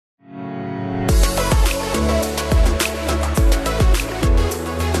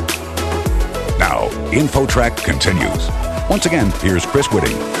InfoTrack continues. Once again, here's Chris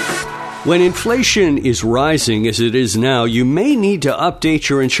Whitting. When inflation is rising, as it is now, you may need to update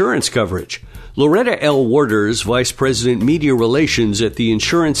your insurance coverage. Loretta L. Waters, Vice President Media Relations at the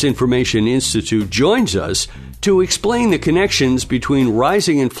Insurance Information Institute, joins us to explain the connections between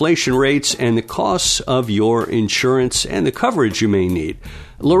rising inflation rates and the costs of your insurance and the coverage you may need.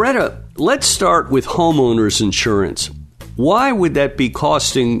 Loretta, let's start with homeowners insurance. Why would that be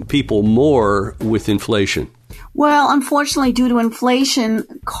costing people more with inflation? Well, unfortunately, due to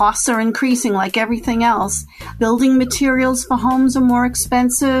inflation, costs are increasing like everything else. Building materials for homes are more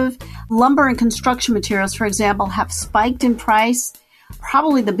expensive. Lumber and construction materials, for example, have spiked in price.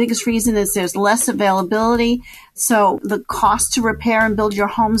 Probably the biggest reason is there's less availability. So the cost to repair and build your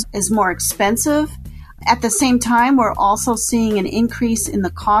homes is more expensive. At the same time, we're also seeing an increase in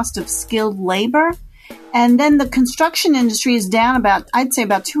the cost of skilled labor. And then the construction industry is down I'd say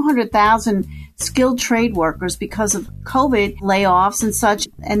about 200,000 skilled trade workers because of COVID layoffs and such.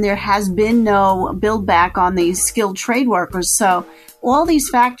 And there has been no build back on these skilled trade workers. So all these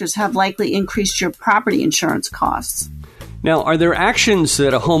factors have likely increased your property insurance costs. Now, are there actions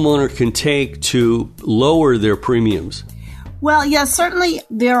that a homeowner can take to lower their premiums? Well, yes, certainly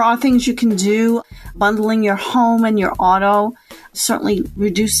there are things you can do. Bundling your home and your auto certainly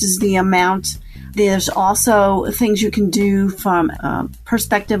reduces the amount. There's also things you can do from a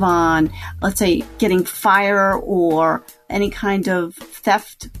perspective on, let's say, getting fire or any kind of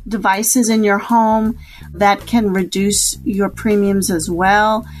theft devices in your home that can reduce your premiums as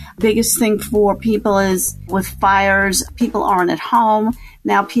well. Biggest thing for people is with fires, people aren't at home.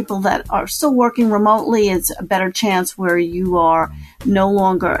 Now people that are still working remotely, it's a better chance where you are no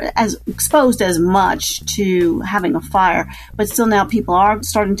longer as exposed as much to having a fire. But still now people are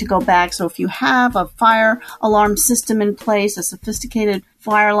starting to go back. So if you have a fire alarm system in place, a sophisticated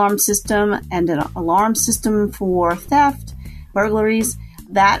fire alarm system and an alarm system for theft, burglaries,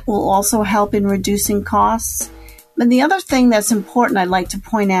 that will also help in reducing costs. And the other thing that's important I'd like to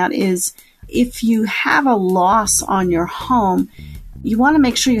point out is if you have a loss on your home, you want to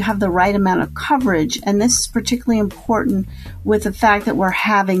make sure you have the right amount of coverage. And this is particularly important with the fact that we're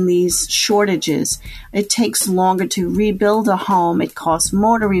having these shortages. It takes longer to rebuild a home. It costs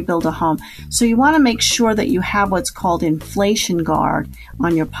more to rebuild a home. So you want to make sure that you have what's called inflation guard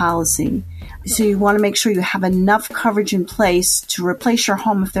on your policy. So you want to make sure you have enough coverage in place to replace your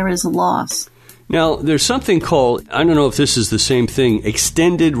home if there is a loss. Now, there's something called, I don't know if this is the same thing,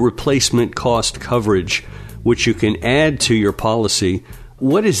 extended replacement cost coverage, which you can add to your policy.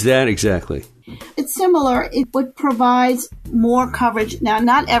 What is that exactly? It's similar. It would provide more coverage. Now,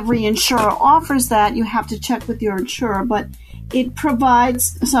 not every insurer offers that. You have to check with your insurer, but it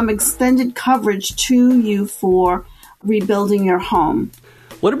provides some extended coverage to you for rebuilding your home.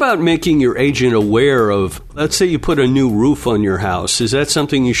 What about making your agent aware of, let's say you put a new roof on your house. Is that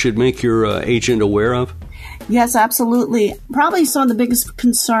something you should make your agent aware of? Yes, absolutely. Probably some of the biggest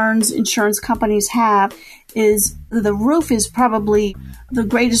concerns insurance companies have is the roof is probably the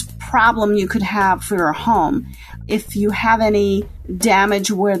greatest problem you could have for your home. If you have any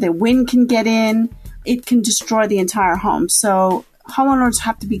damage where the wind can get in, it can destroy the entire home. So homeowners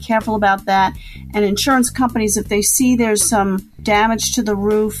have to be careful about that. And insurance companies, if they see there's some damage to the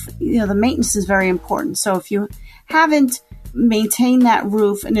roof, the maintenance is very important. So if you haven't maintained that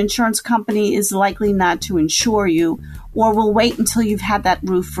roof, an insurance company is likely not to insure you or will wait until you've had that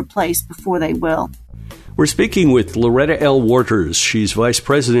roof replaced before they will. We're speaking with Loretta L. Waters. She's Vice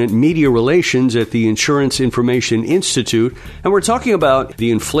President, Media Relations at the Insurance Information Institute. And we're talking about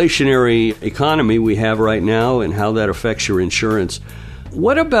the inflationary economy we have right now and how that affects your insurance.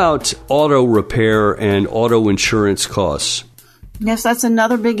 What about auto repair and auto insurance costs? Yes, that's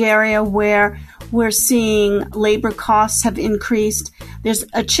another big area where we're seeing labor costs have increased. There's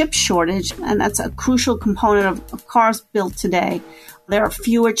a chip shortage, and that's a crucial component of cars built today. There are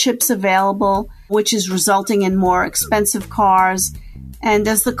fewer chips available, which is resulting in more expensive cars. And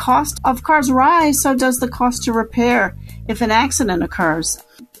as the cost of cars rise, so does the cost to repair if an accident occurs.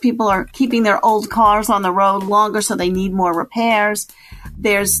 People are keeping their old cars on the road longer, so they need more repairs.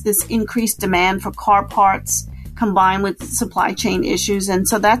 There's this increased demand for car parts combined with supply chain issues. And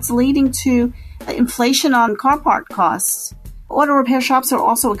so that's leading to inflation on car part costs. Auto repair shops are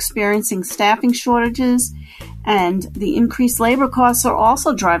also experiencing staffing shortages, and the increased labor costs are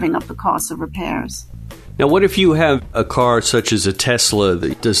also driving up the cost of repairs. Now, what if you have a car such as a Tesla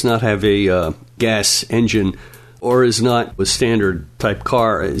that does not have a gas engine or is not a standard type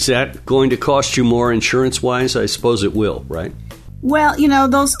car? Is that going to cost you more insurance-wise? I suppose it will, right? Well,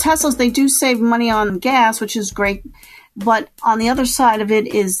 those Teslas, they do save money on gas, which is great. But on the other side of it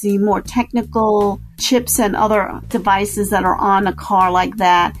is the more technical chips and other devices that are on a car like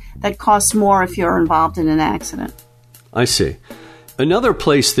that cost more if you're involved in an accident. I see. Another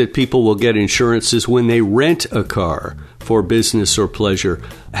place that people will get insurance is when they rent a car for business or pleasure.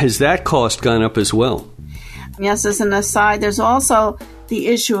 Has that cost gone up as well? Yes, as an aside, there's also the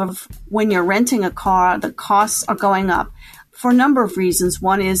issue of when you're renting a car, the costs are going up for a number of reasons.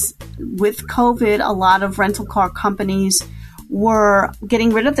 One is with COVID, a lot of rental car companies were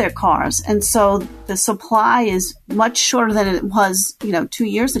getting rid of their cars. And so the supply is much shorter than it was, 2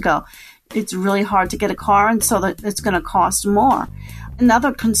 years ago. It's really hard to get a car, and so that it's going to cost more.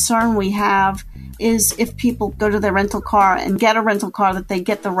 Another concern we have is if people go to their rental car and get a rental car, that they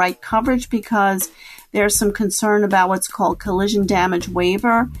get the right coverage, because there's some concern about what's called collision damage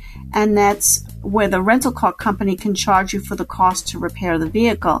waiver, and that's where the rental car company can charge you for the cost to repair the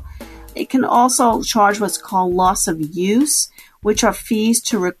vehicle. It can also charge what's called loss of use, which are fees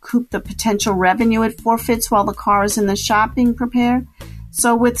to recoup the potential revenue it forfeits while the car is in the shop being prepared.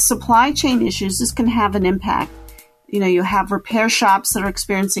 So with supply chain issues, this can have an impact. You have repair shops that are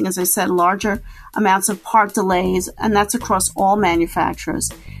experiencing, as I said, larger amounts of part delays, and that's across all manufacturers.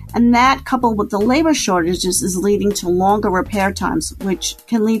 And that, coupled with the labor shortages, is leading to longer repair times, which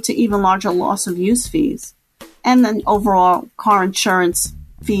can lead to even larger loss of use fees. And then overall car insurance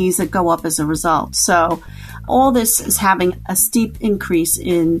fees that go up as a result. So all this is having a steep increase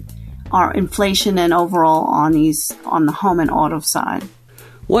in our inflation and overall on the home and auto side.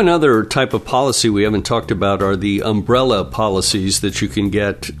 One other type of policy we haven't talked about are the umbrella policies that you can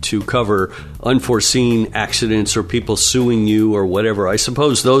get to cover unforeseen accidents or people suing you or whatever. I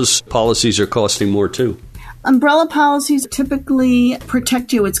suppose those policies are costing more too. Umbrella policies typically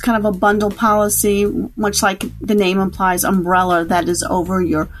protect you. It's kind of a bundle policy, much like the name implies, umbrella, that is over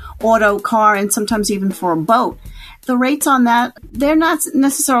your auto, car, and sometimes even for a boat. The rates on that, they're not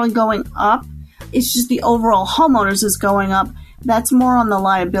necessarily going up. It's just the overall homeowners is going up. That's more on the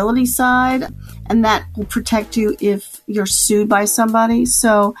liability side, and that will protect you if you're sued by somebody.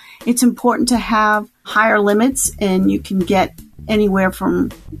 So it's important to have higher limits, and you can get anywhere from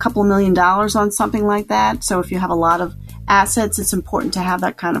a couple $1 million on something like that. So if you have a lot of assets, it's important to have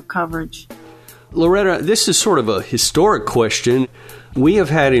that kind of coverage. Loretta, this is sort of a historic question. We have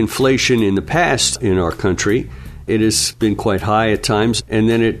had inflation in the past in our country. It has been quite high at times, and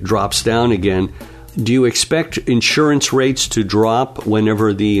then it drops down again. Do you expect insurance rates to drop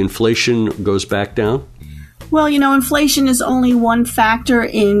whenever the inflation goes back down? Well, inflation is only one factor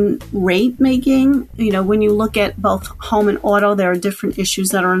in rate making. When you look at both home and auto, there are different issues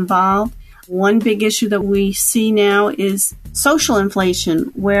that are involved. One big issue that we see now is social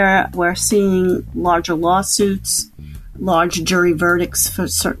inflation, where we're seeing larger lawsuits, large jury verdicts for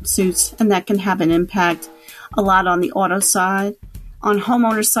certain suits, and that can have an impact a lot on the auto side. On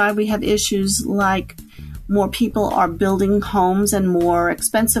homeowner side, we have issues like more people are building homes and more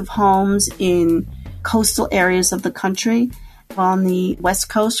expensive homes in coastal areas of the country. On the West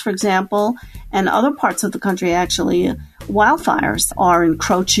Coast, for example, and other parts of the country, actually, wildfires are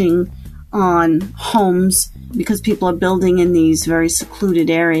encroaching on homes because people are building in these very secluded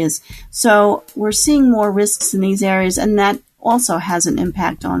areas. So we're seeing more risks in these areas, and that also has an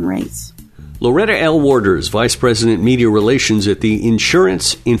impact on rates. Loretta L. Warders, Vice President, Media Relations at the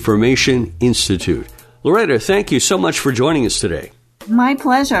Insurance Information Institute. Loretta, thank you so much for joining us today. My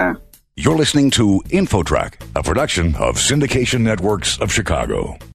pleasure. You're listening to InfoTrack, a production of Syndication Networks of Chicago.